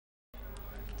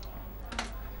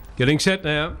Getting set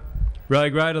now.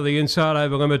 Rogue Ray to the inside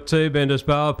over limit 2, Bendis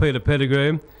Bale, Peter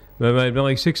Pettigrew, Mermaid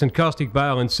Millie 6 and Caustic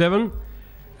Bale in 7.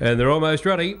 And they're almost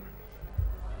ready.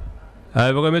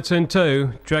 Over limits in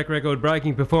 2. Track record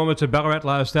breaking performance of Ballarat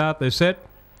last start. They're set.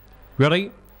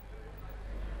 Ready.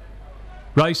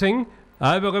 Racing.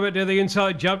 Over limit to the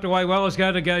inside, jumped away well, is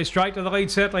going to go straight to the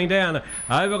lead, settling down.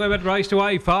 Over limit, raced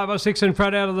away, 5 or 6 in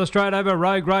front out of the straight over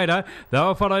Rogue Raider. They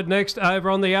were followed next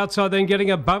over on the outside, then getting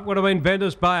a bump would have been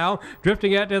Bendis Bale.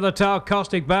 Drifting out to the tail,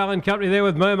 Caustic Bale and company there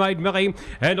with Mermaid Millie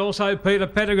and also Peter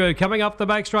Pettigrew coming up the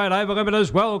back straight. Over limit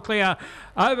as well clear.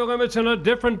 Over limits in a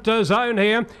different zone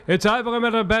here. It's over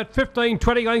limit about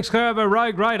 15-20 lengths clear over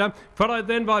Rogue Raider, followed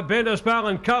then by Bendis Bale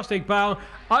and Caustic Bale.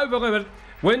 Over limit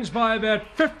wins by about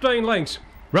 15 lengths.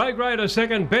 Rogue Raider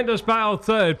second, Bendis Bale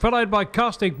third, followed by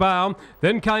Caustic Bale.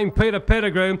 Then came Peter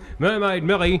Pettigrew, Mermaid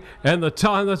Millie, and the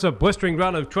time, that's a blistering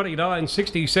run of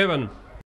 29.67.